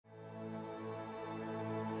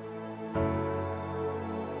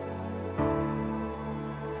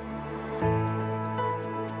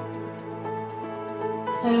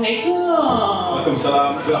Assalamualaikum. Waalaikumsalam.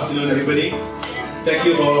 Good afternoon, everybody. Thank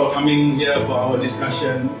you for coming here for our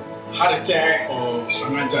discussion. Heart attack or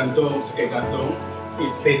serangan jantung, sakit jantung.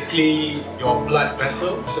 It's basically your blood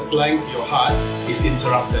vessel supplying to your heart is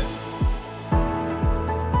interrupted.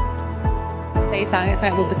 Saya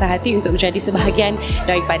sangat-sangat berbesar hati untuk menjadi sebahagian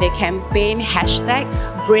daripada kempen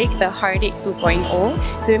 #BreakTheHeartache 2.0.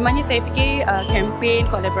 Sebenarnya saya fikir kempen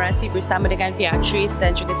kolaborasi bersama dengan Viatris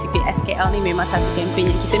dan juga CVSKL ni memang satu kempen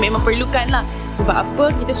yang kita memang perlukan lah. Sebab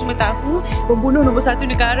apa? Kita semua tahu pembunuh nombor satu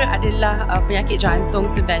negara adalah penyakit jantung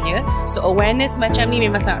sebenarnya. So awareness macam ni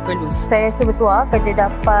memang sangat perlu. Saya rasa bertuah pada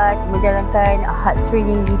dapat menjalankan heart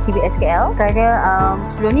screening di CVSKL kerana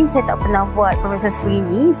sebelum ni saya tak pernah buat pemeriksaan seperti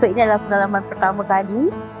ini. So ini adalah pengalaman pertama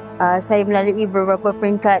kali saya melalui beberapa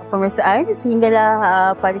peringkat pemeriksaan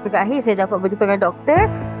sehinggalah pada peringkat akhir saya dapat berjumpa dengan doktor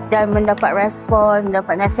dan mendapat respon,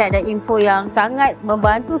 mendapat nasihat dan info yang sangat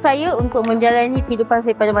membantu saya untuk menjalani kehidupan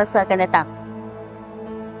saya pada masa akan datang.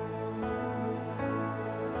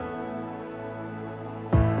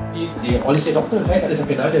 Dia oleh saya doktor, saya tak ada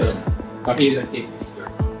sakit dada, tapi dia taste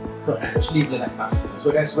so, especially bila naik kelas.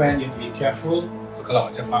 So that's when you have to be careful. So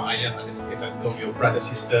kalau macam mak ayah ada sakit jantung, your brothers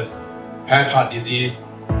sisters have heart disease,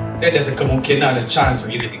 then there's a kemungkinan, a chance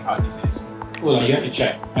of you getting heart disease. Well, you have to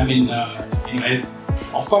check. I mean, anyways,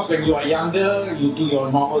 of course, when you are younger, you do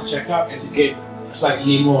your normal checkup. As you get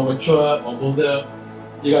slightly more mature or older,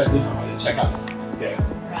 you got to do some of the checkups.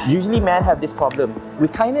 Usually, men have this problem. We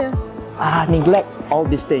kind of neglect all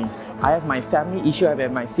these things. I have my family issue. I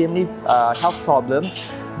have my family health problem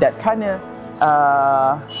that kind of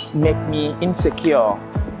make me insecure.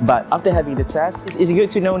 But after having the test, it's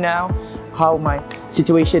good to know now how my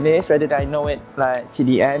situation is, rather than I know it like to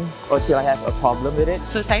the end or till I have a problem with it.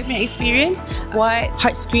 So saya punya experience buat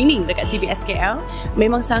heart screening dekat CVSKL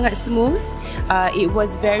memang sangat smooth. It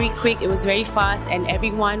was very quick, it was very fast, and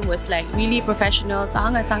everyone was like really professional,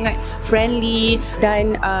 sangat-sangat friendly.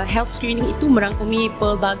 Dan health screening itu merangkumi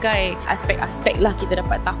pelbagai aspek-aspek lah, kita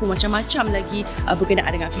dapat tahu macam-macam lagi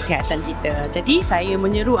berkenaan dengan kesihatan kita. Jadi saya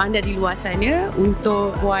menyeru anda di luar sana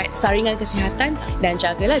untuk buat saringan kesihatan dan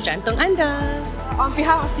jagalah jantung anda. On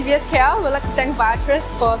behalf of CVSKL, we'd like to thank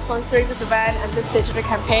Viatris for sponsoring this event and this digital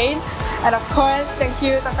campaign. And of course, thank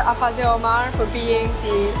you Dr. Fazir Omar for being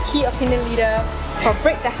the key opinion leader for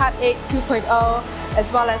Break the Heartache 2.0,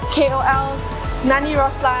 as well as KOLs, Nani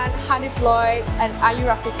Roslan, Hanif Lloyd, and Ayu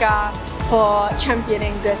Rafikah for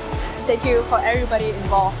championing this. Thank you for everybody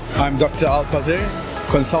involved. I'm Dr. Fazir,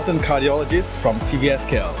 consultant cardiologist from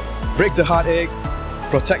CVSKL. Break the heartache,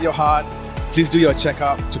 protect your heart. Please do your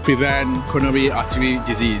checkup to prevent coronary artery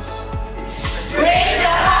disease. Break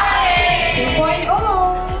the